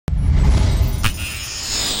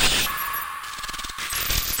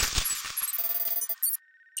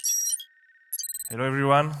Hello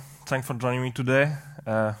everyone, thanks for joining me today.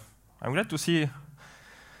 I'm glad to see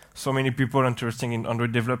so many people interested in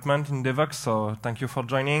Android development in DevOps, so thank you for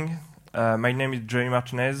joining. My name is Jeremie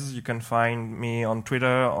Martinez. You can find me on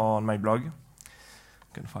Twitter or on my blog. You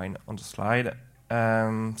can find on the slide.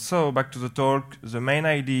 So back to the talk. The main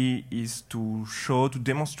idea is to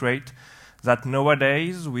demonstrate that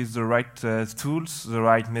nowadays with the right tools, the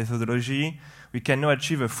right methodology, we can now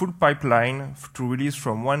achieve a full pipeline to release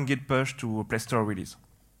from one Git push to a Play Store release.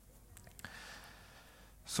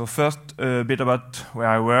 So first, a bit about where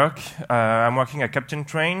I work. I'm working at Captain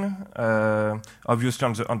Train, obviously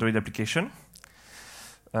on the Android application.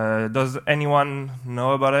 Does anyone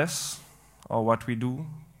know about us or what we do?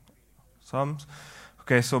 Some?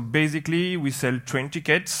 Okay, so basically we sell train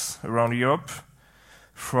tickets around Europe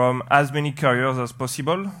from as many carriers as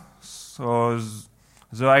possible. So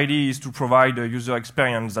the idea is to provide a user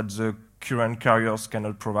experience that the current carriers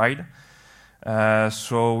cannot provide.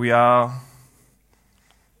 So we are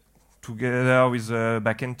together with the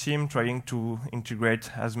backend team trying to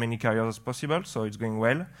integrate as many carriers as possible, so it's going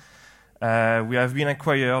well. We have been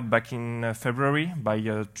acquired back in February by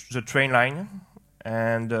the train line,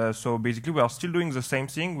 and so basically we are still doing the same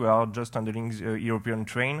thing. We are just handling the European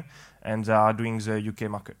train, and they are doing the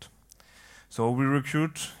UK market. So we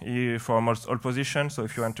recruit for almost all positions, so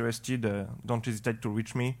if you're interested, don't hesitate to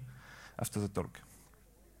reach me after the talk.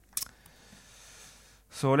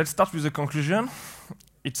 So let's start with the conclusion.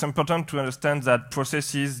 It's important to understand that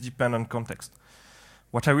processes depend on context.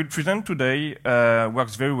 What I will present today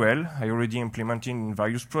works very well. I already implemented in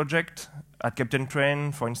various projects. At Captain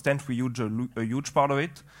Train, for instance, we use a huge part of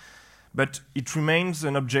it. But it remains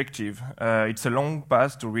an objective. It's a long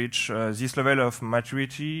path to reach this level of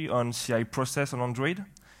maturity on CI process on Android.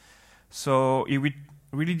 So it will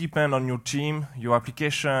really depend on your team, your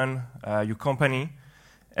application, your company.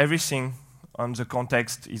 Everything on the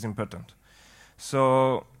context is important.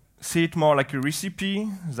 So see it more like a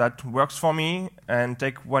recipe that works for me, and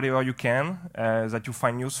take whatever you can that you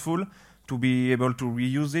find useful to be able to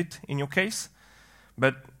reuse it in your case.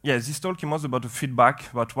 But yeah, this talk was about the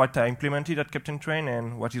feedback about what I implemented at Captain Train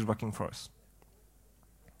and what is working for us.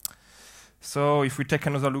 So if we take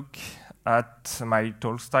another look at my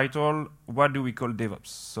talk's title, what do we call DevOps?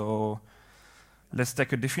 So let's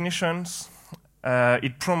take a definition.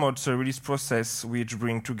 It promotes a release process which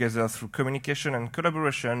brings together through communication and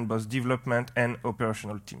collaboration both development and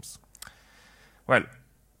operational teams. Well,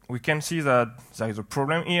 we can see that there is a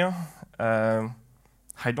problem here.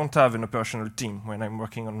 I don't have an operational team when I'm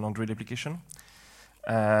working on an Android application.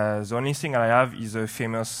 The only thing I have is a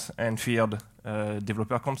famous and feared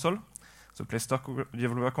developer console, the Play Store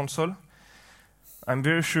developer console. I'm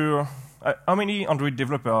very sure. How many Android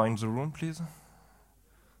developers are in the room, please?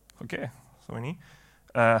 Okay, so many.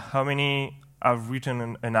 How many have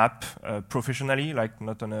written an app professionally, like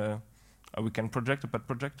not on a weekend project, a pet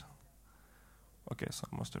project? Okay, so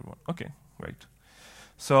almost everyone. Okay, great.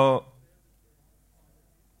 So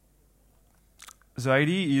the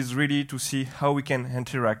idea is really to see how we can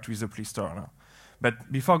interact with the Play Store now.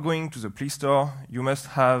 But before going to the Play Store, you must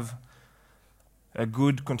have a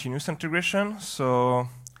good continuous integration. So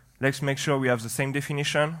let's make sure we have the same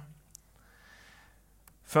definition.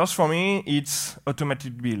 First, for me, it's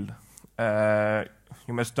automated build.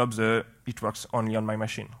 You must stop the it works only on my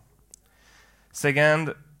machine.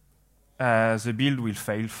 Second, the build will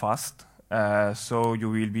fail fast, so you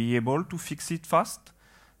will be able to fix it fast.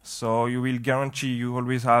 So you will guarantee you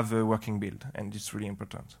always have a working build, and it's really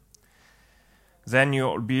important. Then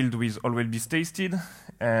your build will always be tested,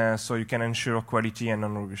 so you can ensure quality and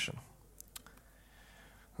non-regression.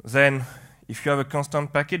 Then, if you have a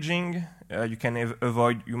constant packaging, you can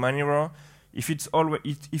avoid human error. If it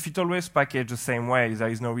always packaged the same way, there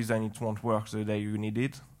is no reason it won't work the day you need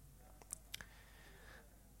it.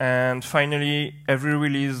 And finally, every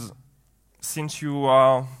release, since you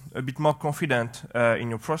are a bit more confident in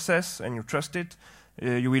your process and you trust it,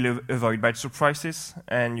 you will avoid bad surprises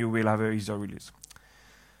and you will have an easier release.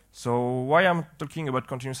 So why I'm talking about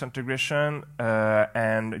continuous integration,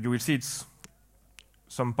 and you will see it's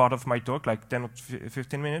some part of my talk, like 10 or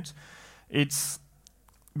 15 minutes, it's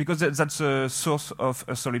because that's a source of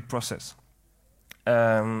a solid process.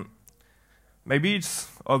 Maybe it's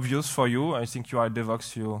obvious for you. I think you are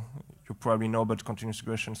DevOps, you probably know about continuous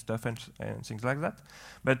integration stuff and things like that.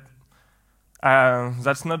 But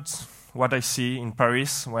that's not what I see in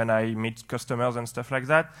Paris when I meet customers and stuff like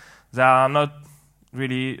that. They are not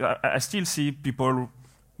really, I still see people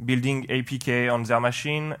building APK on their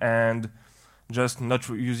machine and just not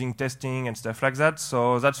using testing and stuff like that.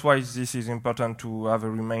 So that's why this is important to have a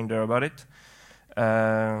reminder about it.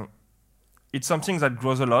 it's something that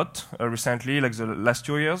grows a lot recently, like the last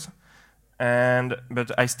 2 years,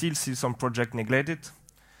 but I still see some projects neglect it.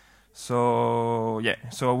 So yeah,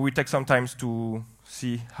 so we take some time to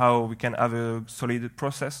see how we can have a solid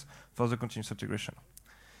process for the continuous integration.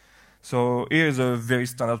 So here is a very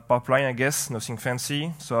standard pipeline, I guess, nothing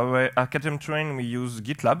fancy. So at Captain Train, we use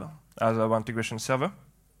GitLab as our integration server.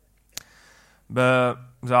 But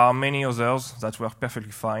there are many others that work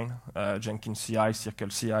perfectly fine. Jenkins CI, Circle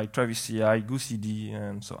CI, Travis CI, GoCD,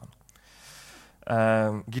 and so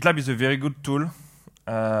on. GitLab is a very good tool.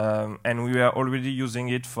 And we were already using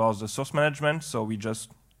it for the source management, so we just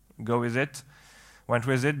went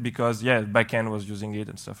with it because, yeah, backend was using it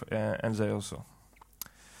and stuff, and they also.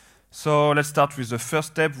 So let's start with the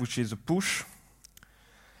first step, which is a push.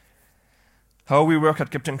 How we work at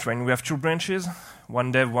Captain Train, we have 2 branches,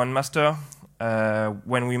 one dev, one master.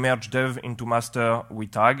 When we merge dev into master, we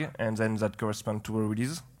tag, and then that corresponds to a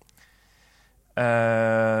release.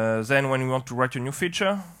 Then when we want to write a new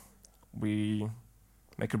feature, we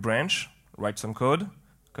make a branch, write some code,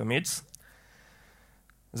 commits.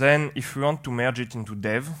 Then if you want to merge it into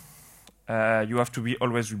dev, you have to be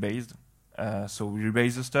always rebased. So we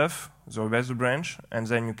rebase the stuff, rebase the branch, and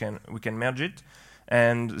then we can merge it.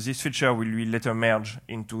 And this feature will be later merged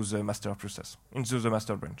into the master process, into the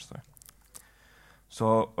master branch. Sorry.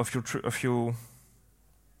 So a few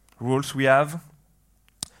rules we have.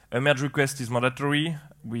 A merge request is mandatory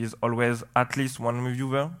with always at least one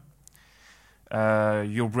reviewer.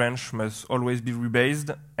 Your branch must always be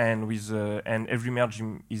rebased, and every merge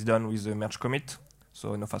is done with a merge commit,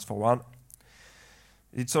 so no fast forward.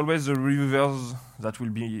 It's always the reviewers that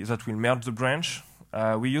will merge the branch.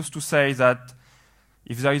 We used to say that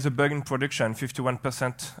if there is a bug in production,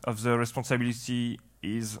 51% of the responsibility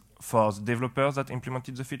is for the developers that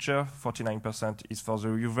implemented the feature, 49% is for the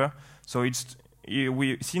reviewer. So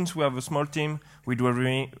since we have a small team, we do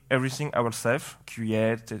everything ourselves,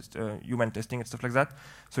 QA, human testing, and stuff like that.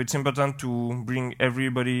 So it's important to bring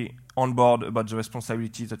everybody on board about the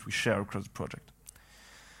responsibilities that we share across the project.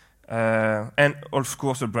 And of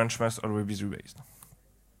course, the branch must always be rebased.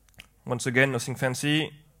 Once again, nothing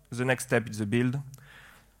fancy. The next step is the build.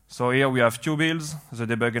 So here we have 2 builds, the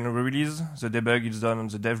debug and the release. The debug is done on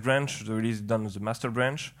the dev branch, the release is done on the master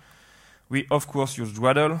branch. We, of course, use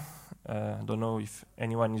Gradle. I don't know if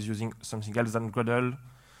anyone is using something else than Gradle.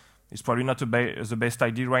 It's probably not the best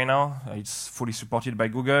idea right now. It's fully supported by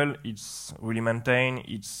Google. It's really maintained.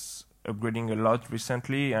 It's upgrading a lot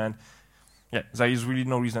recently. And yeah, there is really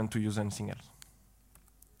no reason to use anything else.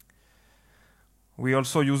 We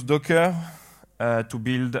also use Docker to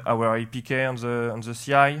build our APK on the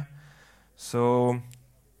CI. So,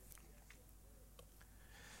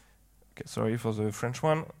 okay, sorry for the French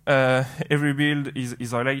one. Every build is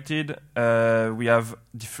highlighted. We have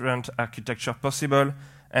different architecture possible.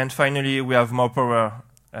 And finally, we have more power.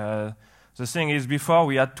 The thing is, before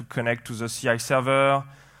we had to connect to the CI server.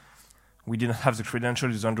 We didn't have the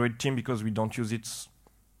credentials with the Android team because we don't use it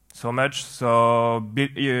so much. So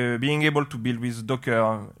being able to build with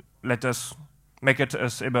Docker make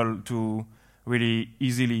us able to really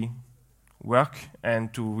easily work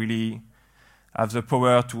and to really have the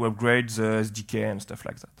power to upgrade the SDK and stuff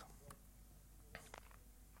like that.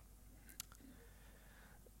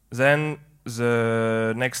 Then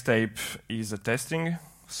the next step is the testing.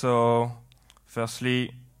 So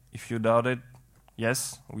firstly, if you doubt it,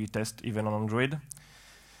 yes, we test even on Android.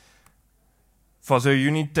 For the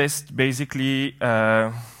unit test, basically,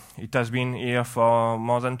 it has been here for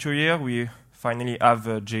more than 2 years. We finally have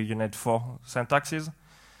JUnit 4 syntaxes.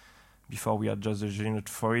 Before we had just the JUnit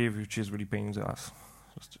 4, which is really pain in the ass,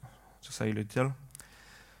 just to say a little.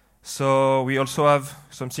 So we also have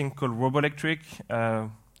something called Roboelectric.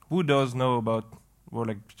 Who does know about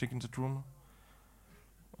Roboelectric in the room?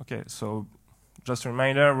 Okay, so just a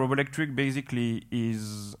reminder, Roboelectric basically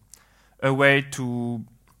is a way to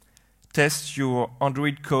test your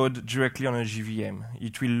Android code directly on a JVM.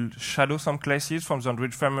 It will shadow some classes from the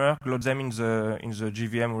Android framework, load them in the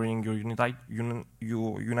JVM running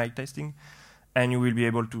your unit testing, and you will be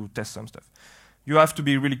able to test some stuff. You have to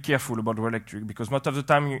be really careful about Roboelectric because most of the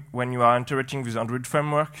time when you are interacting with the Android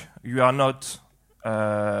framework, you are not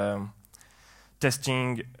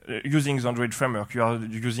testing using the Android framework. You are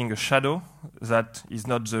using a shadow that is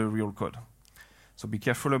not the real code. So be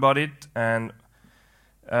careful about it. And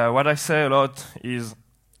what I say a lot is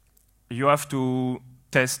you have to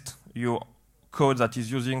test your code that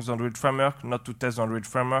is using the Android framework, not to test the Android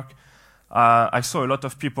framework. I saw a lot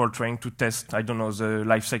of people trying to test, I don't know, the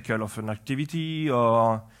life cycle of an activity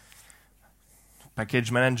or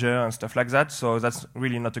package manager and stuff like that. So that's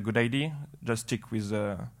really not a good idea. Just stick with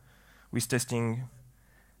with testing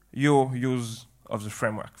your use of the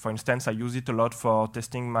framework. For instance, I use it a lot for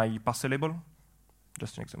testing my parcelable.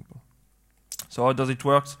 Just an example. So how does it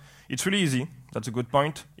work? It's really easy. That's a good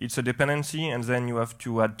point. It's a dependency, and then you have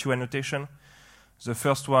to add 2 annotations. The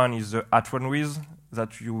first one is the @runWith,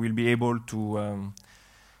 that you will be able to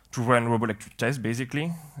run roboelectric tests,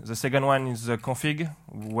 basically. The second one is the config,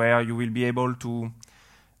 where you will be able to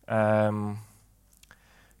add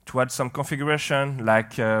some configuration,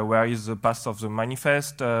 like where is the path of the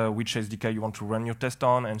manifest, which SDK you want to run your test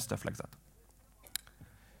on, and stuff like that.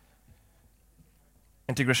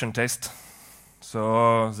 Integration test.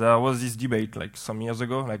 So there was this debate like some years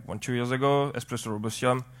ago, like 1-2 years ago, Espresso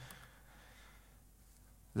Robosium.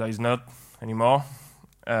 There is not anymore.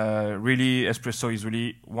 Really, Espresso is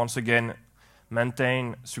really, once again,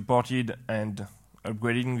 maintained, supported, and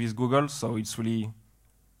upgrading with Google, so it's really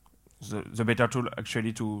the better tool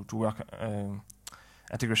actually to work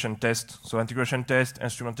integration test. So integration test,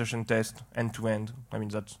 instrumentation test, end-to-end. I mean,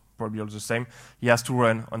 that's probably all the same. He has to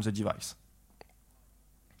run on the device.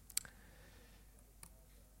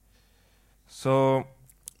 So,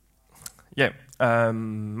 yeah,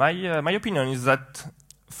 my opinion is that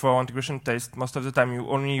for integration test, most of the time you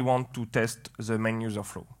only want to test the main user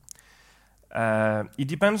flow. It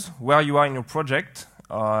depends where you are in your project,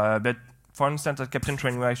 but for instance, at Captain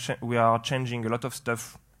Train, we are changing a lot of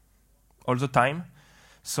stuff all the time.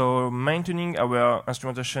 So maintaining our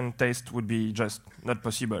instrumentation test would be just not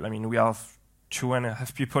possible. I mean, we have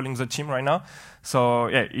 2.5 people in the team right now. So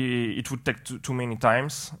yeah, it would take too many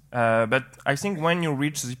times. But I think when you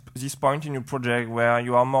reach this point in your project where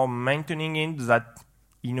you are more maintaining it than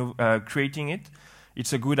creating it,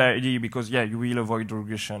 it's a good idea because yeah, you will avoid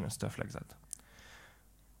regression and stuff like that.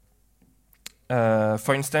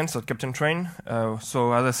 For instance, at Captain Train,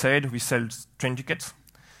 so as I said, we sell train tickets.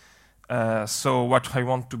 So what I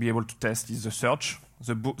want to be able to test is the search,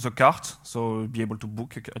 the cart, so be able to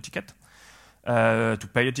book a ticket, to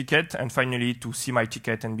pay a ticket, and finally to see my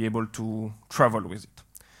ticket and be able to travel with it.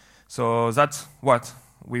 So that's what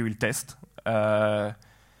we will test.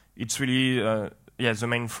 It's really yeah, the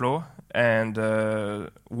main flow and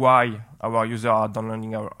why our users are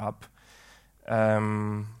downloading our app.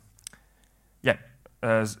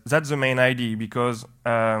 That's the main idea because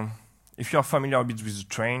if you're familiar a bit with the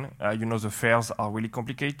train, you know the fares are really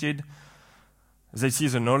complicated. This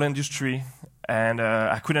is an old industry, and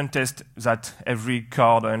I couldn't test that every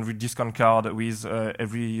card and every discount card with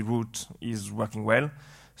every route is working well.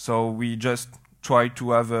 So we just try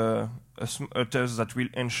to have a test that will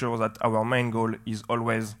ensure that our main goal is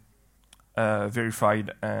always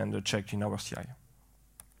verified and checked in our CI.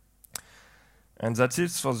 And that's it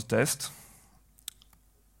for the test.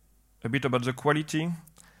 A bit about the quality.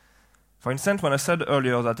 For instance, when I said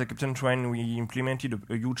earlier that at Captain Train we implemented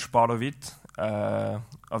a huge part of it,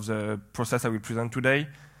 of the process I will present today,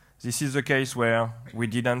 this is the case where we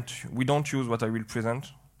don't use what I will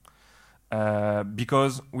present,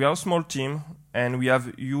 because we are a small team and we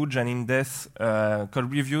have huge and in-depth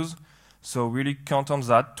code reviews, so really count on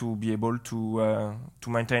that to be able to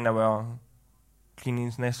maintain our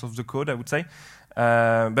cleanliness of the code, I would say.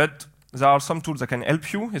 But there are some tools that can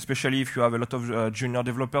help you, especially if you have a lot of junior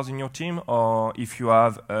developers in your team, or if you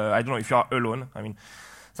have, I don't know, if you are alone. I mean,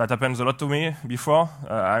 that happens a lot to me before.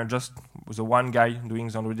 I'm just the one guy doing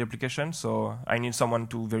the Android application, so I need someone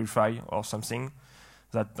to verify or something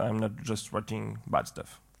that I'm not just writing bad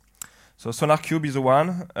stuff. So SonarQube is the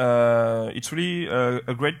one. It's really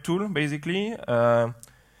a great tool, basically.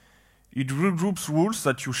 It regroups rules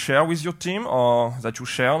that you share with your team or that you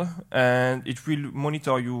shared, and it will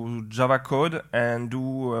monitor your Java code and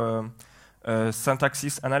do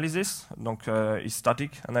syntax analysis, donc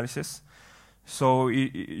static analysis. So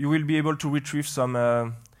you will be able to retrieve some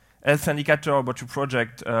health indicator about your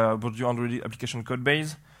project, about your Android application code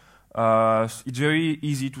base. It's very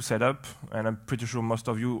easy to set up, and I'm pretty sure most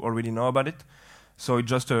of you already know about it. So it's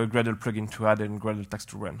just a Gradle plugin to add and Gradle tags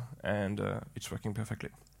to run, and it's working perfectly.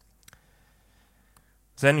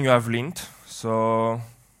 Then you have lint. So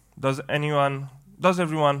does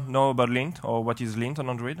everyone know about lint or what is lint on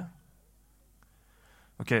Android?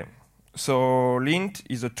 Okay, so lint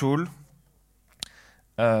is a tool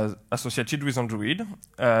associated with Android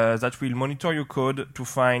that will monitor your code to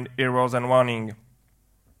find errors and warning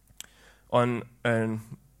on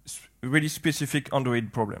really specific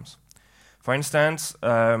Android problems. For instance,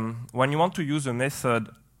 when you want to use a method,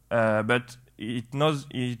 but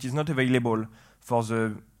it is not available for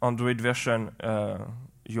the Android version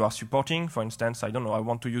you are supporting. For instance, I don't know, I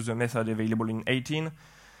want to use a method available in 18.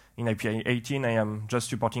 In API 18, I am just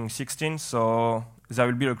supporting 16, so there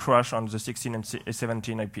will be a crash on the 16 and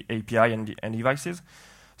 17 API and devices.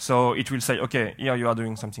 So it will say, okay, here you are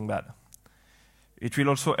doing something bad. It will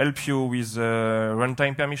also help you with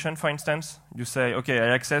runtime permission, for instance. You say, okay, I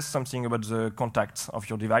access something about the contacts of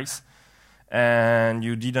your device, and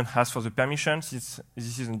you didn't ask for the permission. Since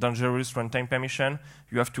this is a dangerous runtime permission,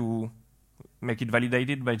 you have to make it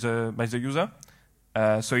validated by the user.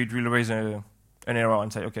 So it will raise an error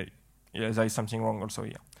and say, okay, yeah, there is something wrong also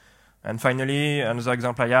here. And finally, another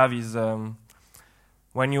example I have is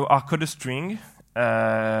when you hardcode a string,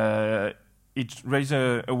 it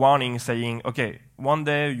raises a warning saying, okay, one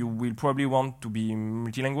day you will probably want to be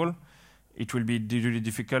multilingual. It will be really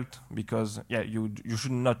difficult because you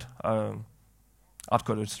should not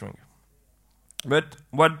hardcode a string. But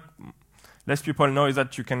what less people know is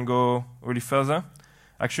that you can go really further.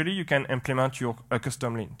 Actually, you can implement a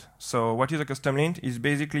custom lint. So what is a custom lint? Is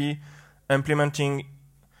basically implementing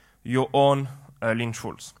your own lint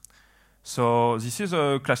rules. So this is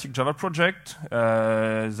a classic Java project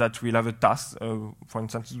that will have a task, for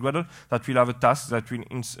instance, Gradle, that will have a task that will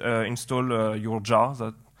install your jar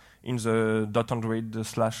that in the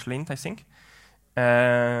 .android/lint, I think.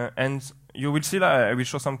 And you will see that I will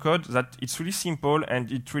show some code that it's really simple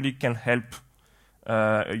and it really can help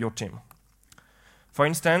your team. For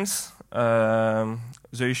instance, the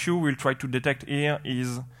issue we'll try to detect here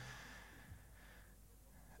is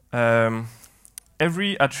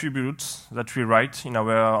every attribute that we write in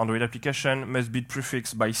our Android application must be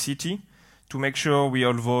prefixed by CT to make sure we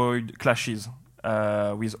avoid clashes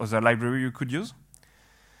with other libraries you could use.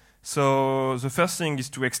 So the first thing is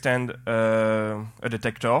to extend a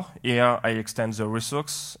detector. Here I extend the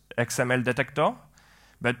resource XML detector,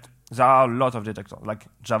 but there are a lot of detectors, like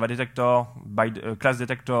Java detector, class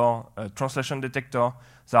detector, translation detector.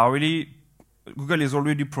 There are really Google is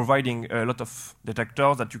already providing a lot of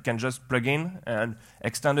detectors that you can just plug in and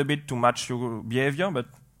extend a bit to match your behavior, but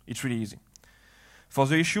it's really easy. For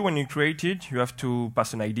the issue, when you create it, you have to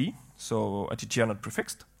pass an ID, so a TTR not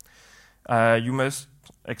prefixed. You must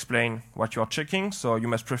explain what you are checking, so you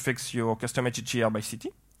must prefix your custom TTR by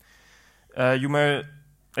CT. You may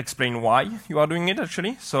explain why you are doing it,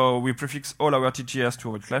 actually. So we prefix all our TTRs to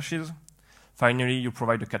avoid clashes. Finally, you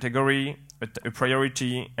provide a category, a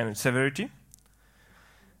priority, and a severity.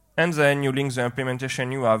 And then you link the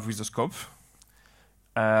implementation you have with the scope.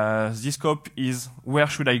 This scope is where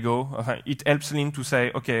should I go? It helps Lint to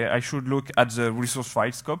say, okay, I should look at the resource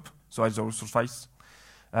file scope, so at the resource files.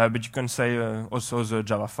 But you can say also the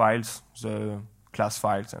Java files, the class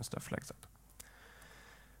files, and stuff like that.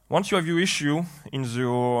 Once you have your issue in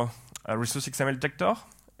the resource XML detector,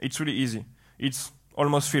 it's really easy. It's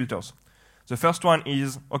almost filters. The first one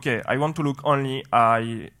is, okay, I want to look only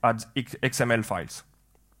at XML files.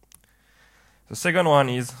 The second one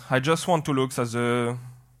is, I just want to look at the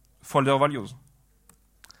folder values.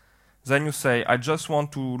 Then you say, I just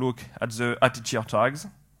want to look at the attr tags.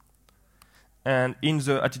 And in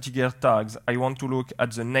the attr tags, I want to look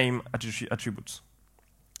at the name attributes.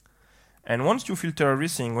 And once you filter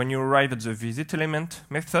everything, when you arrive at the visit element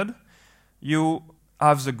method, you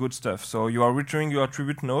have the good stuff. So you are returning your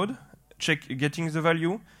attribute node, getting the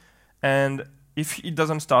value, and if it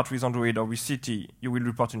doesn't start with Android or with CT, you will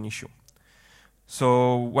report an issue.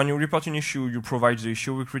 So when you report an issue, you provide the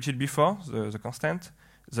issue we created before, the constant,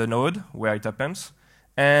 the node, where it happens,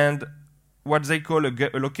 and what they call a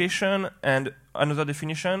location and another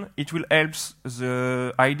definition. It will help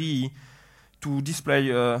the IDE to display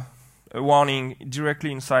a warning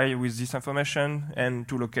directly inside with this information and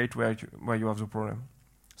to locate where you have the problem.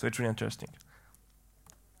 So it's really interesting.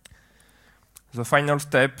 The final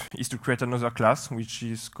step is to create another class, which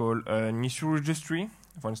is called an issue registry.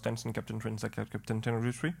 For instance, in Captain Transact, Captain 10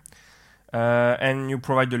 registry. And you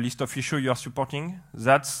provide the list of issues you are supporting.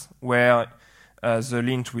 That's where the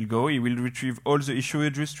lint will go. It will retrieve all the issue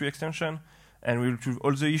registry extension, and will retrieve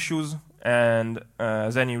all the issues, and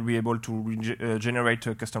then you'll be able to generate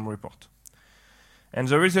a custom report. And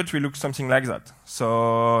the result will look something like that.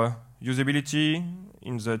 So usability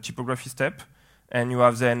in the typography step, and you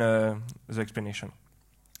have then the explanation.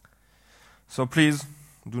 So please,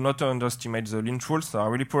 do not underestimate the lint rules. They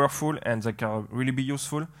are really powerful and they can really be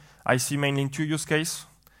useful. I see mainly 2 use cases.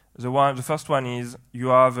 The first one is you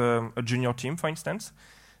have a junior team, for instance,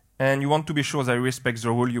 and you want to be sure they respect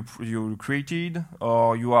the rule you created,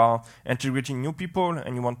 or you are integrating new people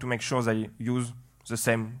and you want to make sure they use the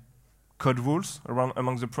same code rules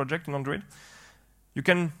among the project in Android. You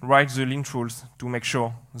can write the lint rules to make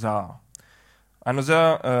sure they are.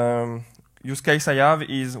 Another use case I have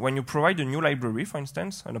is when you provide a new library, for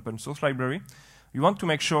instance, an open source library, you want to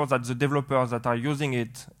make sure that the developers that are using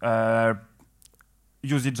it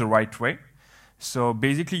use it the right way. So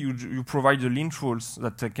basically, you provide the lean tools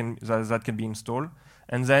that can be installed,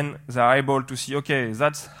 and then they are able to see, okay,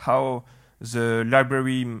 that's how the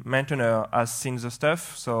library maintainer has seen the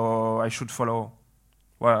stuff, so I should follow.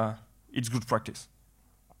 Well, it's good practice.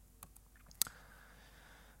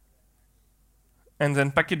 And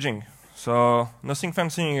then packaging. So nothing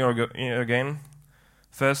fancy here again.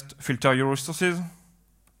 First, filter your resources.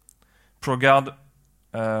 ProGuard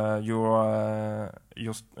your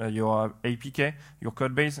APK, your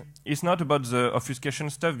code base. It's not about the obfuscation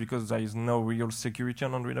stuff because there is no real security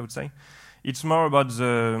on Android, I would say. It's more about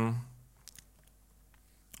to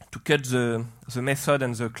cut the method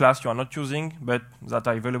and the class you are not using, but that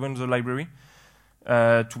are available in the library,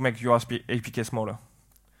 to make your APK smaller.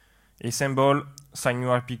 Assemble, sign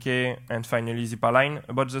your APK, and finally zip align.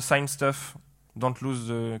 About the sign stuff, don't lose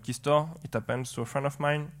the key store. It happens to a friend of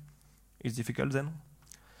mine. It's difficult then.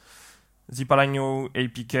 Zip align your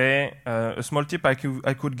APK. A small tip I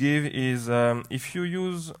could give is if you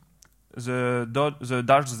use the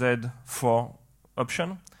 -z4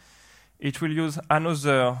 option, it will use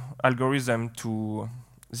another algorithm to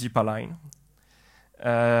zip align,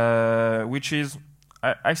 which is,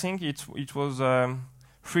 I think it was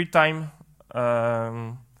 3 times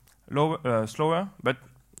slower, but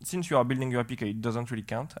since you are building your APK, it doesn't really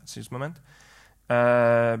count at this moment.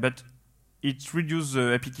 But it reduces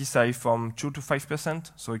the APK size from 2 to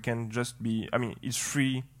 5%, so it can just be, I mean, it's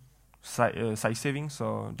free size saving,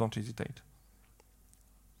 so don't hesitate.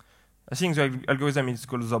 I think the algorithm is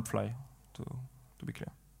called Zopfly, to be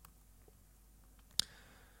clear.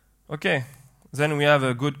 Okay, then we have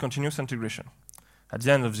a good continuous integration. At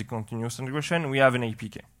the end of the continuous integration, we have an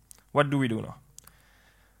APK. What do we do now?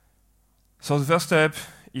 So the first step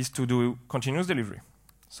is to do continuous delivery.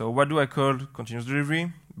 So what do I call continuous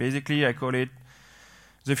delivery? Basically, I call it,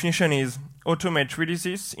 the definition is automate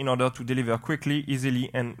releases in order to deliver quickly, easily,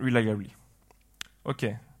 and reliably.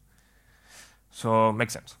 Okay, so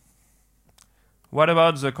makes sense. What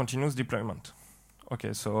about the continuous deployment?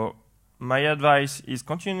 Okay, so my advice is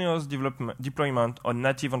continuous deployment on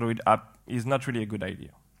native Android app is not really a good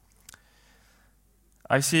idea.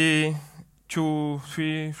 I see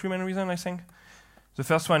three main reasons, I think. The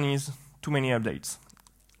first one is too many updates.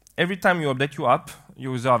 Every time you update your app,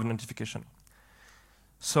 you will have a notification.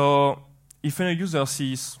 So if a user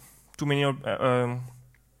sees too many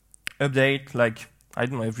updates, like, I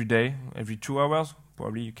don't know, every day, every 2 hours,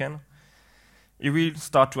 probably you can, it will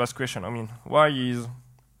start to ask questions. I mean, why is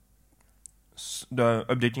the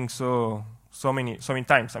updating so many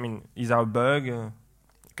times? I mean, is there a bug?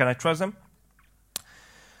 Can I trust them?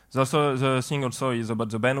 The thing also is about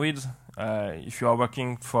the bandwidth. If you are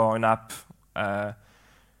working for an app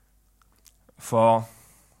for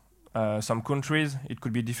some countries, it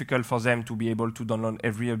could be difficult for them to be able to download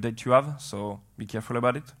every update you have, so be careful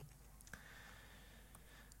about it.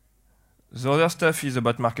 The other stuff is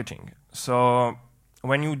about marketing. So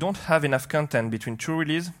when you don't have enough content between 2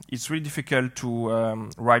 releases, it's really difficult to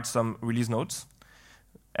write some release notes.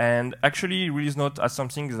 And actually, release note are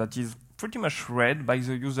something that is pretty much read by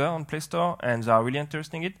the user on Play Store, and they are really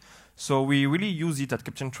interested in it. So we really use it at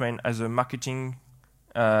Captain Train as a marketing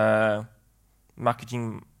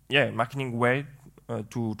way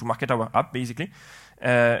to market our app, basically.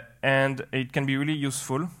 And it can be really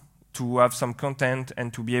useful to have some content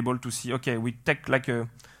and to be able to see, okay, we take like a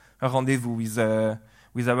rendezvous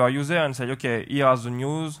with our user and say, okay, here are the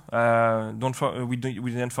news. We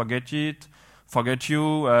didn't forget you.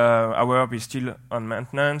 Our app is still on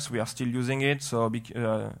maintenance. We are still using it. So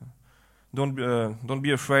don't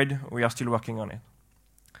be afraid. We are still working on it.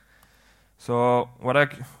 So what I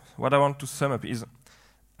want to sum up is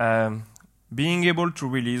being able to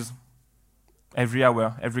release every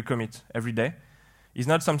hour, every commit, every day is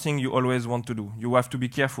not something you always want to do. You have to be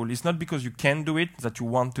careful. It's not because you can do it that you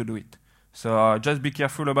want to do it. So just be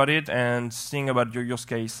careful about it and think about your use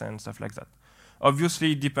case and stuff like that.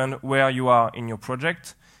 Obviously, it depends where you are in your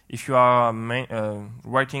project. If you are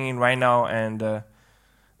writing it right now and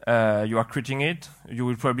you are creating it, you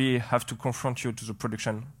will probably have to confront you to the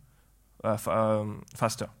production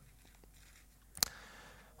faster.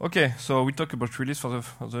 Okay, so we talked about release for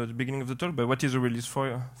the beginning of the talk, but what is a release for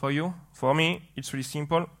you? For me, it's really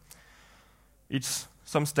simple. It's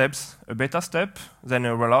some steps, a beta step, then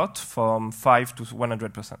a rollout from 5 to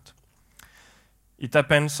 100%. It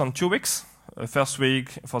happens on 2 weeks. First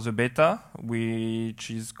week for the beta, which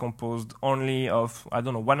is composed only of,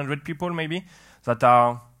 100 people maybe, that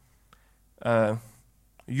are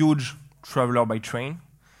huge traveler by train,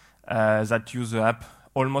 that use the app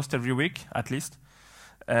almost every week, at least.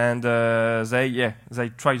 And they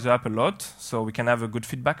try the app a lot, so we can have a good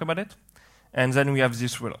feedback about it. And then we have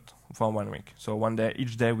this rollout for 1 week. So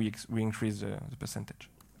each day we increase the percentage.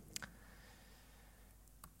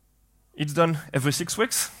 It's done every 6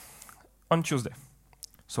 weeks on Tuesday.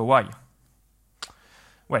 So why?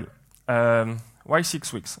 Well, why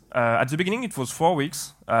 6 weeks? At the beginning it was 4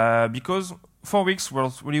 weeks, because 4 weeks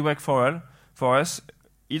was really work for us.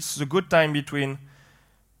 It's a good time between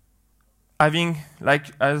having,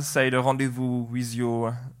 like as I said, a rendezvous with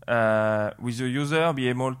your user, be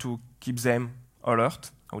able to keep them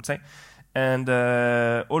alert, I would say. And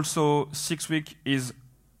also 6 weeks is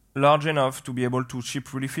large enough to be able to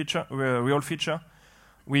ship real feature.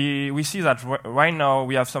 We see that right now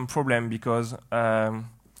we have some problem because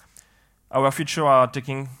our features are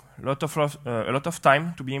taking a lot of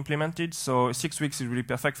time to be implemented. So 6 weeks is really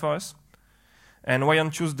perfect for us. And why on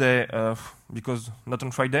Tuesday? Because not on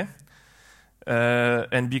Friday.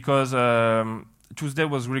 And because Tuesday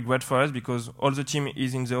was really great for us because all the team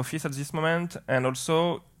is in the office at this moment, and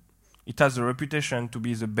also it has a reputation to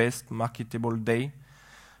be the best marketable day.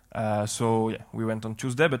 So yeah, we went on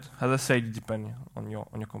Tuesday, but as I said, it depends on your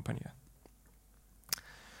company.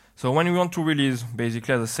 So when we want to release,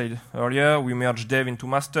 basically, as I said earlier, we merge dev into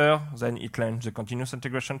master, then it launches the continuous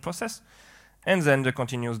integration process, and then the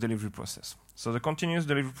continuous delivery process. So the continuous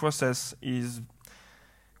delivery process is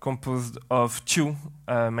composed of 2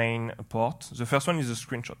 main parts. The first one is the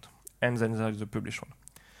screenshot, and then there is the publish one.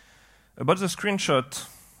 About the screenshot,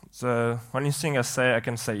 the only thing I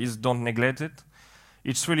can say is don't neglect it.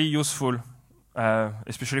 It's really useful,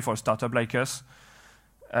 especially for a startup like us,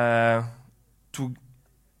 to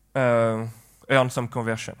earn some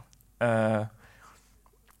conversion.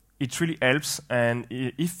 It really helps, and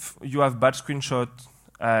if you have bad screenshot,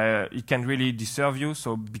 it can really disturb you,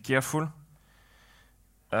 so be careful.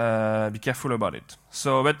 Be careful about it.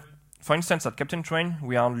 So, but for instance, at Captain Train,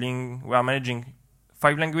 we are managing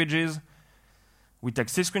 5 languages. We take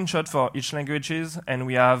 6 screenshots for each languages, and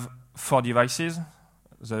we have 4 devices: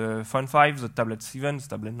 the Phone 5, the Tablet 7, the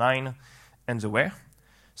Tablet 9, and the Wear.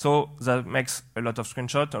 So that makes a lot of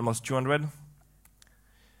screenshots, almost 200.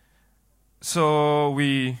 So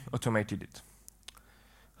we automated it.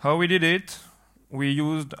 How we did it? We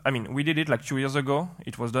did it like 2 years ago.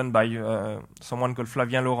 It was done by someone called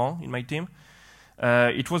Flavien Laurent in my team.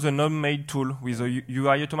 It was a non-made tool with a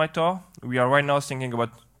UI automator. We are right now thinking about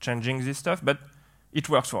changing this stuff, but it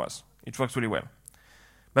works for us. It works really well.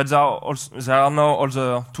 But there are now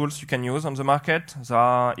other tools you can use on the market.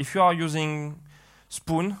 If you are using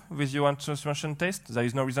Spoon with your transformation test, there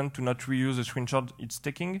is no reason to not reuse the screenshot it's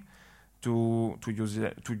taking to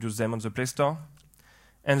use them on the Play Store.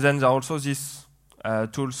 And then there are also this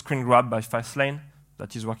tool Screen Grab by Fastlane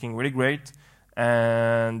that is working really great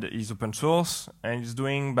and is open source and is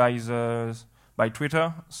doing by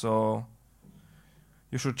Twitter, so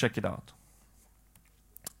you should check it out.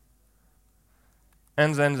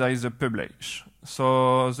 And then there is the publish.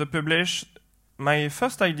 So the publish, my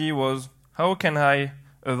first idea was how can I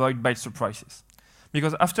avoid bad surprises?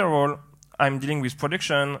 Because after all, I'm dealing with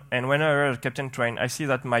production, and when I was at Captain Train, I see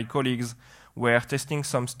that my colleagues were testing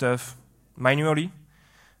some stuff manually,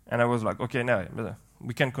 and I was like, okay, no,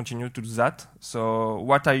 we can continue to do that. So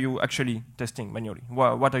what are you actually testing manually?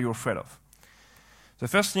 What are you afraid of? The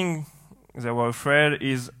first thing they were afraid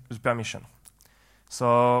is the permission.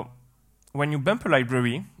 So when you bump a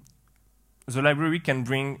library, the library can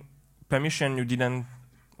bring permission you didn't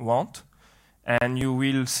want, and you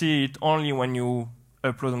will see it only when you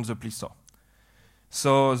upload on the Play Store.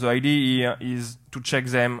 So the idea here is to check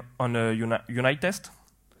them on a unit test.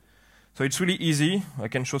 So it's really easy. I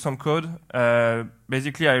can show some code.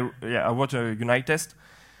 Basically, I wrote a unit test.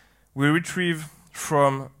 We retrieve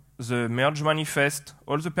from the merge manifest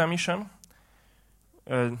all the permission.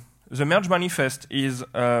 The merge manifest is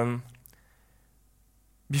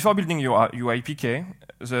before building your UIPK,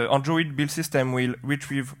 the Android build system will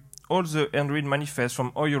retrieve all the Android manifests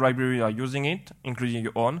from all your libraries are using it, including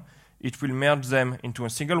your own. It will merge them into a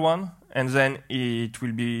single one, and then it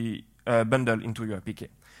will be bundled into your APK.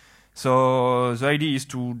 So the idea is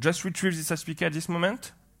to just retrieve this SPK at this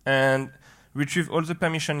moment and retrieve all the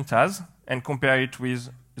permission it has and compare it with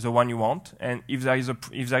the one you want. And if there is a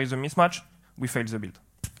mismatch, we fail the build.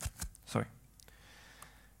 Sorry.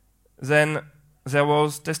 Then there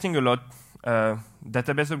was testing a lot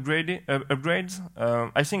database upgrades.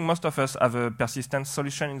 I think most of us have a persistence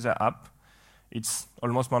solution in the app. It's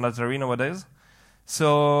almost mandatory nowadays.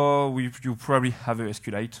 So you probably have a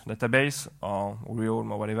SQLite database or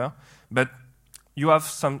Realm or whatever, but you have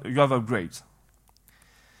upgrades.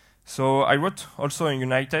 So I wrote also a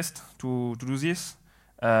unit test to do this.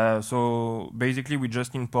 So basically, we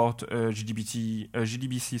just import a GDBC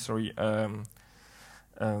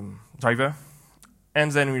driver,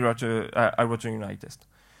 and then I wrote a unit test.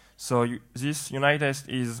 So this unit test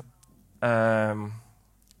is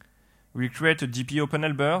we create a DP open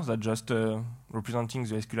helper that just representing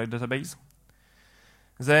the SQLite database.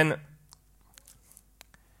 Then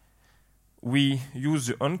we use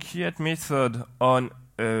the onCreate method on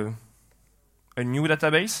a new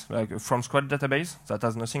database, like a from scratch database that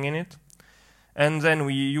has nothing in it. And then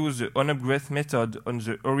we use the onUpgrade method on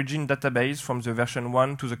the origin database from the version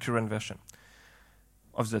 1 to the current version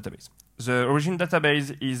of the database. The origin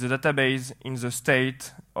database is the database in the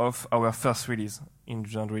state of our first release in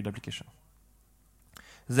the Android application.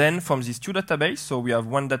 Then from these two databases, so we have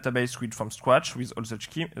one database read from scratch with all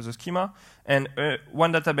the schema, and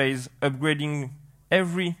one database upgrading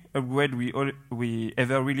every upgrade we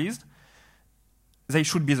ever released. They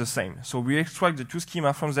should be the same. So we extract the two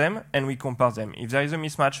schema from them and we compare them. If there is a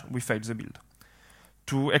mismatch, we fail the build.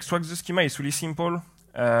 To extract the schema is really simple.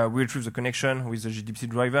 We retrieve the connection with the GDBC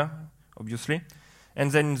driver, obviously. And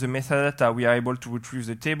then in the metadata, we are able to retrieve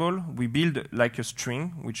the table. We build like a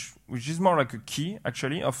string, which is more like a key,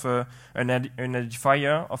 actually, of an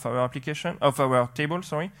identifier of our application, of our table,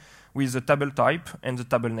 sorry, with the table type and the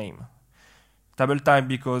table name. Table type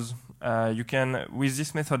because you can, with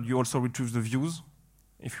this method, you also retrieve the views,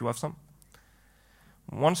 if you have some.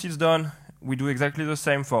 Once it's done, we do exactly the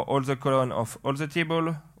same for all the column of all the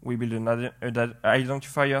table. We build another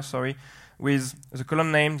identifier, sorry, with the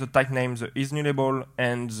column name, the type name, the isNullable,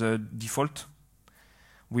 and the default.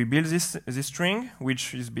 We build this string,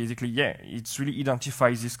 which is basically, it really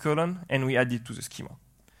identifies this column, and we add it to the schema.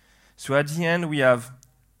 So at the end, we have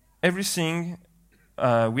everything.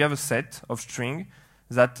 We have a set of string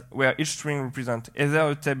where each string represents either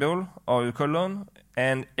a table or a column,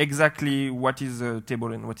 and exactly what is the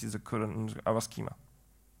table and what is the column in our schema.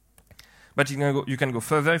 But you can go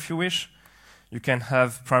further if you wish. You can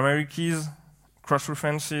have primary keys,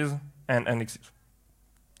 cross-references, and indexes.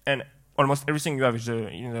 And almost everything you have is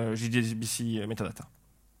in the GDBC metadata.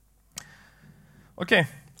 OK.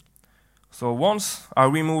 So once I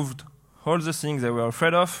removed all the things that we were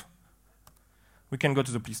afraid of, we can go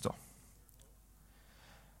to the Play Store.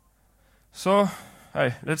 So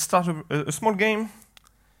let's start a small game.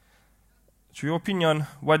 To your opinion,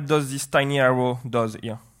 what does this tiny arrow does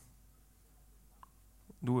here?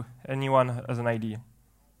 Do anyone has an idea?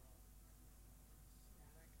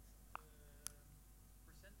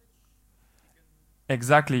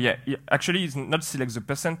 Exactly, yeah. Actually, it's not select the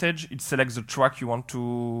percentage, it selects the track you want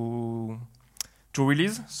to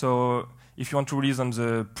release. So if you want to release on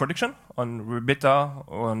the production, on beta,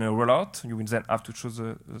 or on a rollout, you will then have to choose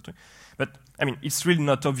the track. But I mean, it's really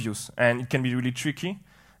not obvious, and it can be really tricky.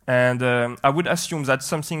 And I would assume that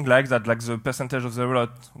something like that, like the percentage of the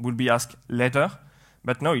rollout, will be asked later.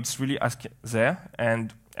 But no, it's really asked there.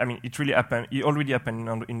 And I mean, it really happened. It already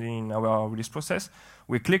happened in our release process.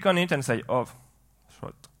 We click on it and say, oh,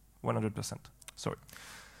 100%. Sorry.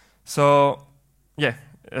 So yeah,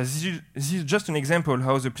 this is just an example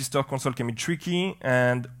how the Play Store console can be tricky.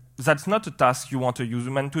 And that's not a task you want a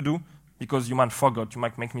human to do, because human forgot. You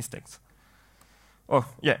might make mistakes. Oh,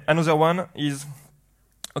 yeah, another one is,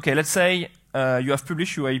 OK, let's say you have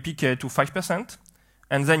published your APK to 5%,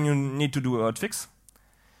 and then you need to do a hotfix.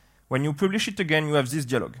 When you publish it again, you have this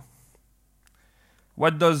dialog.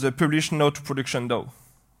 What does the publish now to production do?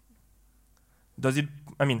 Does it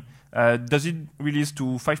release to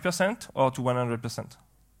 5% or to 100%?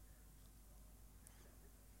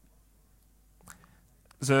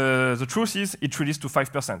 The truth is it releases to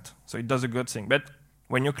 5%, so it does a good thing. But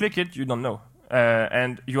when you click it, you don't know.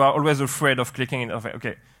 And you are always afraid of clicking it.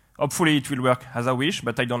 OK, hopefully it will work as I wish,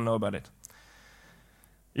 but I don't know about it.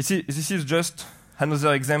 This is just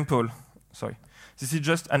another example. Sorry. This is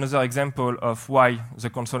just another example of why the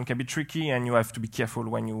console can be tricky, and you have to be careful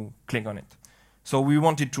when you click on it. So we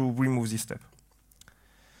wanted to remove this step.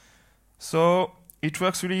 So it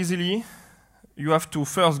works really easily. You have to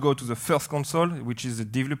first go to the first console, which is the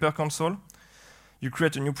developer console. You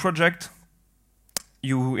create a new project.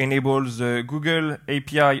 You enable the Google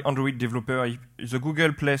API Android developer, the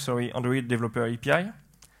Google Play, Android developer API.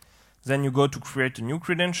 Then you go to create a new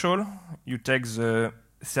credential. You take the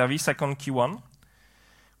service account key 1,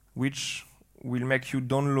 which will make you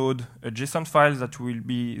download a JSON file that we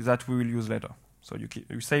will use later. So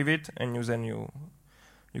you save it, and you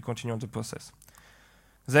continue on the process.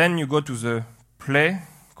 Then you go to the Play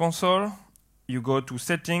console. You go to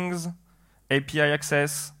Settings, API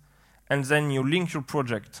Access, and then you link your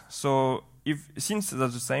project. So since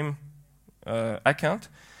that's the same account,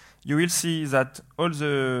 you will see that all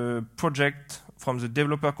the projects from the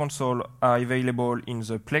developer console are available in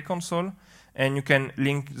the Play console, and you can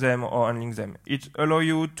link them or unlink them. It allows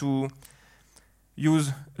you to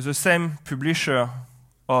use the same publisher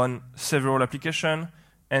on several applications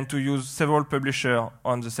and to use several publishers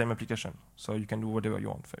on the same application. So you can do whatever you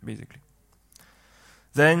want, basically.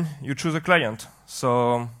 Then you choose a client.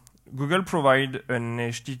 So Google provides an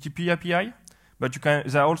HTTP API, but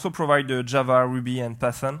they also provide Java, Ruby, and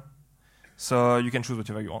Python. So you can choose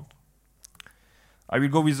whatever you want. I will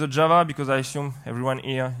go with the Java because I assume everyone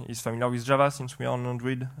here is familiar with Java since we are on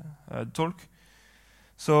Android talk.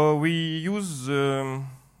 So we use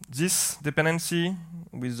this dependency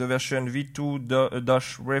with the version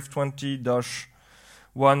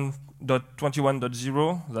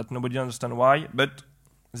v2-rev20-1.21.0 that nobody understands why, but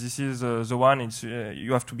this is the one.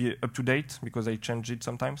 You have to be up to date because I change it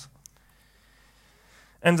sometimes.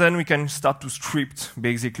 And then we can start to script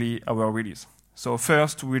basically our release. So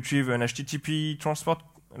first, we retrieve an HTTP transport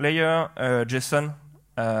layer, a JSON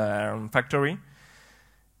factory,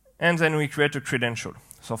 and then we create a credential.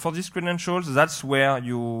 So for these credentials, that's where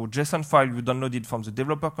your JSON file you downloaded from the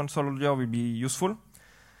developer console earlier will be useful.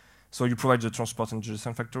 So you provide the transport and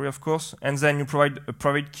JSON factory, of course, and then you provide a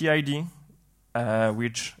private key ID,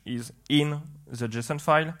 which is in the JSON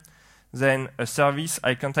file. Then a service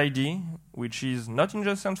account ID, which is not in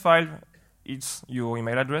JSON file, it's your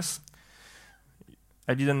email address.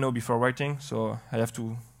 I didn't know before writing, so I have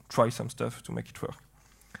to try some stuff to make it work.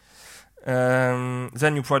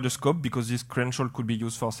 Then you provide a scope, because this credential could be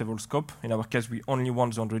used for several scopes. In our case, we only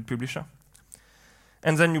want the Android publisher.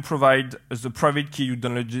 And then you provide the private key you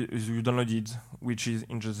downloaded, which is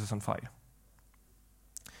in the JSON file.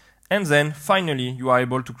 And then, finally, you are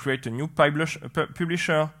able to create a new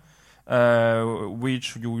publisher,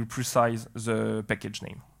 which you will precise the package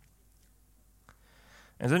name.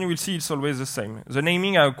 And then you will see it's always the same. The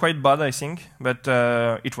naming are quite bad, I think, but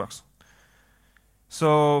it works.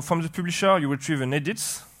 So from the publisher, you retrieve an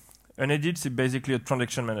edits. An edits is basically a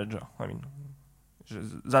transaction manager. I mean,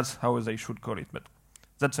 that's how they should call it, but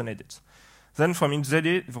that's an edit. Then from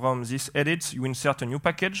this edits, you insert a new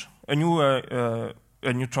package, a new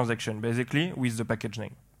transaction, basically, with the package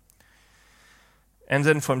name. And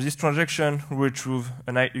then from this transaction, you retrieve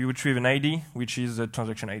an ID, which is a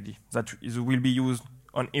transaction ID that will be used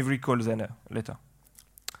on every call then later.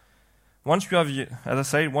 Once you have, as I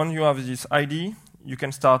said, once you have this ID, you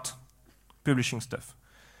can start publishing stuff.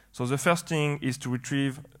 So the first thing is to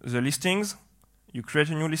retrieve the listings. You create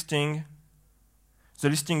a new listing. The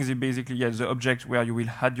listing is basically the object where you will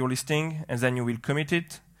add your listing, and then you will commit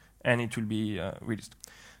it, and it will be released.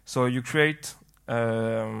 So you create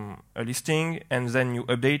a listing, and then you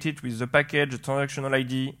update it with the package, the transactional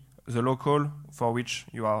ID, the local for which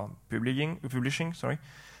you are publishing,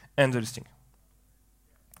 and the listing.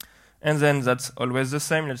 And then that's always the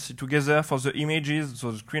same. Let's see together. For the images, so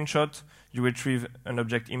the screenshot, you retrieve an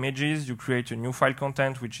object images, you create a new file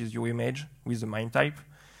content, which is your image with the MIME type,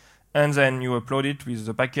 and then you upload it with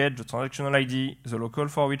the package, the transactional ID, the local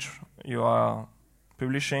for which you are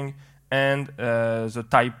publishing, and the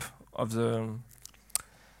type of the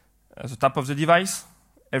device.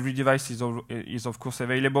 Every device is of course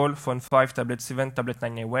available. Phone 5, tablet 7, tablet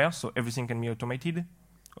 9 anywhere, so everything can be automated.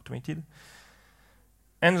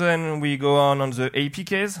 And then we go on the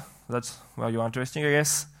APKs. That's where you're interested, I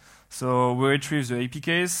guess. So we retrieve the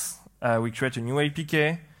APKs, we create a new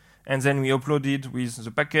APK, and then we upload it with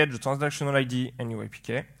the package, the transactional ID, and new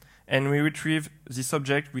APK. And we retrieve this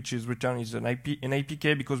object, which is returned as an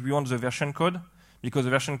APK, because we want the version code, because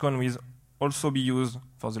the version code will also be used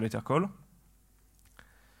for the later call.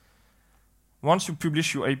 Once you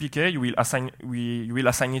publish your APK, you will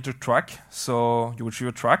assign it a track. So you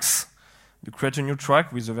retrieve tracks. You create a new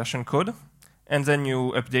track with the version code, and then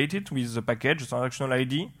you update it with the package, the transactional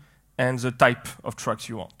ID, and the type of tracks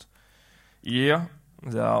you want. Here,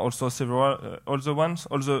 there are also several other ones,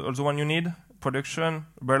 all the one you need: production,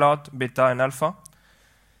 rollout, beta, and alpha.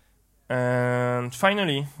 And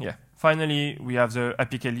finally, we have the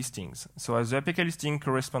APK listings. So the APK listing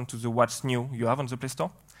corresponds to the what's new you have on the Play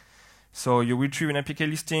Store. So you retrieve an APK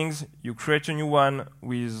listings, you create a new one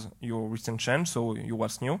with your recent change, so your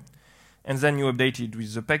what's new. And then you update it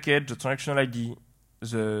with the package, the transactional ID,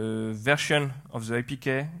 the version of the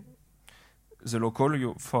APK, the local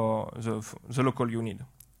the local you need,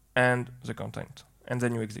 and the content. And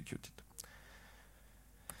then you execute it.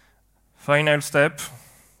 Final step,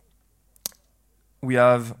 we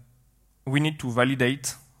need to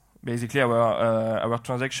validate basically our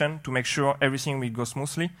transaction to make sure everything will go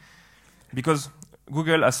smoothly, because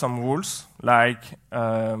Google has some rules like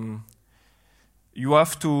You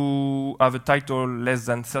have to have a title less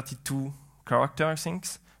than 32 characters, I think.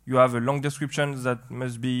 You have a long description that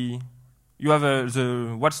must be, you have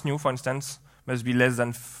the what's new, for instance, must be less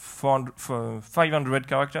than 500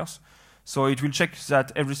 characters. So it will check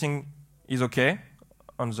that everything is okay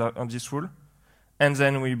on this rule. And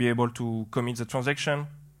then we'll be able to commit the transaction,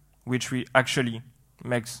 which we actually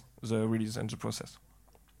makes the release and the process.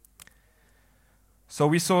 So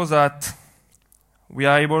we saw that we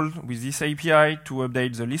are able, with this API, to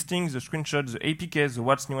update the listings, the screenshots, the APKs, the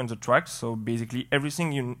what's new, and the tracks. So basically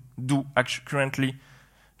everything you do currently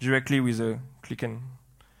directly with a click and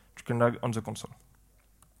drag on the console.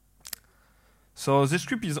 So this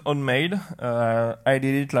script is unmade. I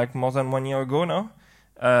did it like more than 1 year ago now.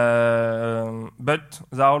 But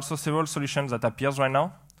there are also several solutions that appears right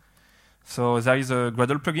now. So there is a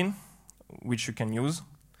Gradle plugin, which you can use.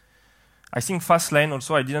 I think Fastlane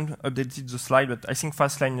also, I didn't update the slide, but I think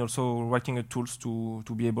Fastlane is also writing a tools to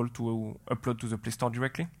be able to upload to the Play Store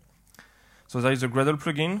directly. So there is a Gradle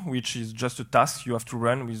plugin, which is just a task you have to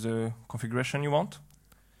run with the configuration you want.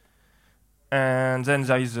 And then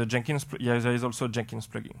there is a Jenkins, there is also a Jenkins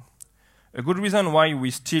plugin. A good reason why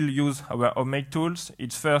we still use our homemade tools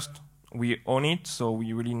is first, we own it, so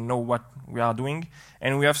we really know what we are doing.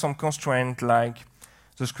 And we have some constraint like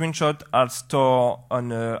the screenshot are stored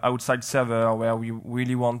on an outside server where we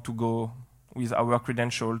really want to go with our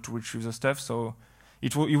credential to retrieve the stuff. So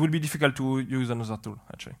it would be difficult to use another tool,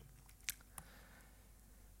 actually.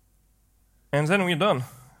 And then we're done.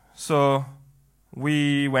 So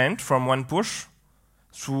we went from one push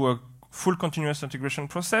through a full continuous integration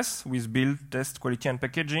process with build, test, quality, and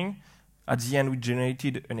packaging. At the end, we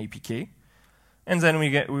generated an APK. And then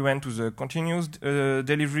we went to the continuous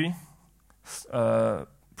delivery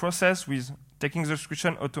process with taking the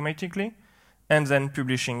description automatically and then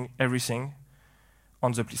publishing everything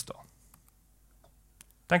on the Play Store.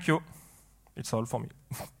 Thank you. It's all for me.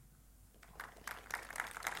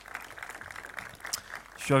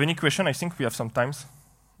 If you have any question, I think we have some time,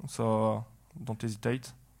 so don't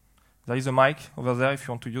hesitate. There is a mic over there if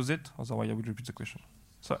you want to use it. Otherwise, I will repeat the question.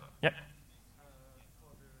 So, yeah.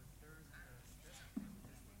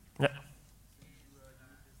 Yeah.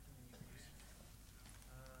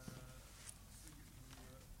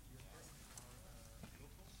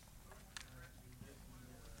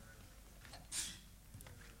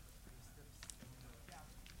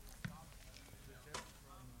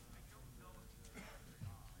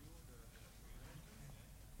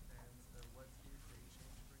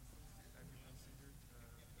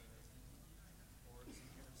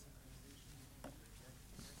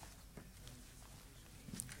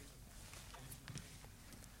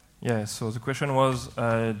 Yeah, so the question was,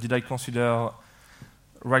 did I consider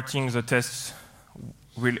writing the tests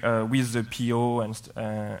with the PO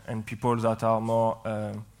and people that are more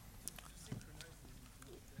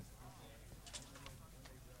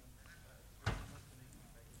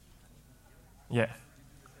yeah.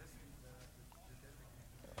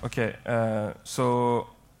 Okay, so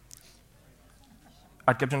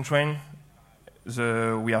at Captain Train,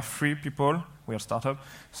 we are 3 people, we are startup.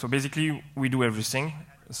 So basically, we do everything.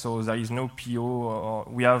 So there is no PO. Or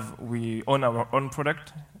we own our own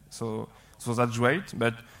product. So that's great.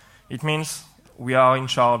 But it means we are in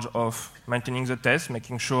charge of maintaining the tests,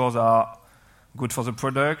 making sure they are good for the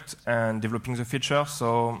product, and developing the feature.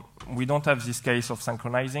 So we don't have this case of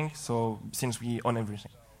synchronizing. So since we own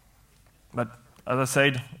everything, but as I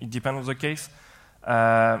said, it depends on the case.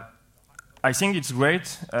 I think it's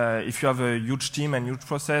great if you have a huge team and huge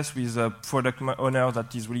process with a product owner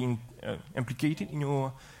that is really implicated in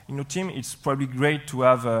your team. It's probably great to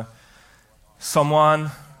have someone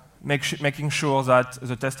making sure that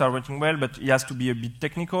the tests are working well, but it has to be a bit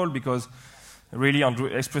technical because really on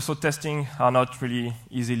espresso testing are not really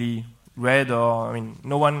easily read, or I mean,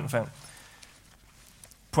 no one.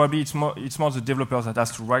 Probably it's more the developer that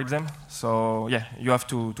has to write them. So yeah, you have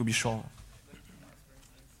to be sure.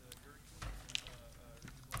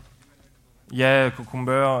 Yeah,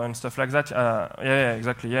 Cucumber and stuff like that. Yeah,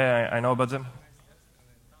 exactly. Yeah, I know about them.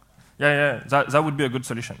 Yeah, that would be a good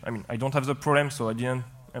solution. I mean, I don't have the problem, so I didn't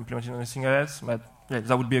implement anything else, but yeah,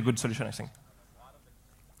 that would be a good solution, I think.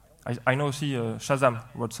 I know, see, Shazam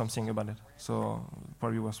wrote something about it, so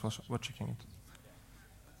probably worth checking it.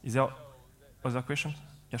 Is there other questions?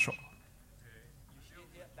 Yeah, sure.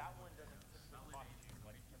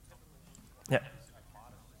 Yeah.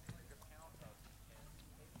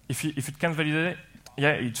 If it can't validate,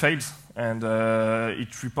 yeah, it fails, and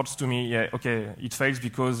it reports to me, yeah, okay, it fails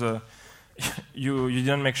because you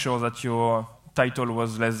didn't make sure that your title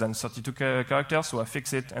was less than 32 characters, so I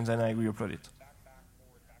fix it, and then I re-upload it.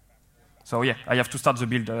 So yeah, I have to start the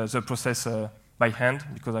build, the process by hand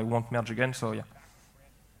because I won't merge again. So yeah,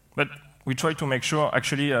 but we try to make sure.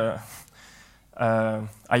 Actually, I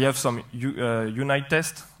have some unit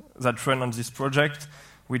tests that run on this project,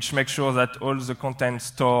 which make sure that all the content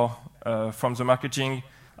stored from the marketing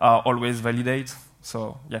are always validated.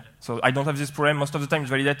 So yeah, so I don't have this problem. Most of the time, it's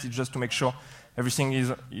validated. It's just to make sure everything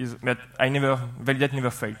is. But I never validate never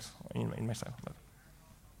failed in myself.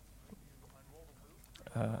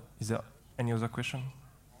 Is there any other question?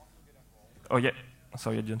 Oh yeah,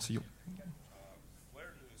 sorry, I didn't see you. Where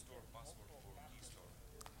do you store password for key store?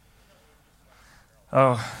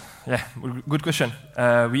 Oh yeah, good question.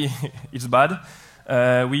 It's bad.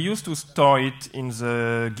 We used to store it in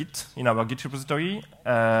the Git, in our Git repository.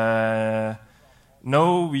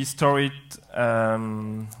 Now we store it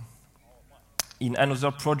in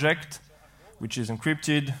another project, which is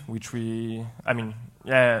encrypted,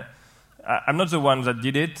 I'm not the one that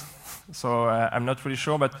did it, so I'm not really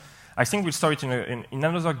sure, but I think we'll store it in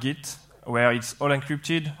another Git where it's all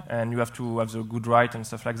encrypted and you have to have the good write and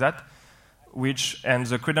stuff like that, and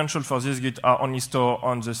the credentials for this Git are only stored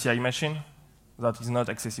on the CI machine. That is not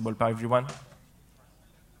accessible by everyone.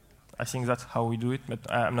 I think that's how we do it, but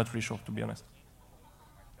I'm not really sure, to be honest.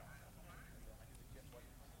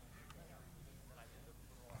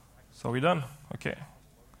 So we're done? OK.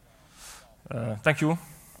 Thank you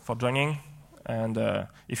for joining. And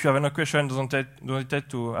if you have any questions, don't hesitate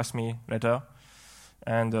to ask me later.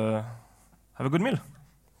 And have a good meal.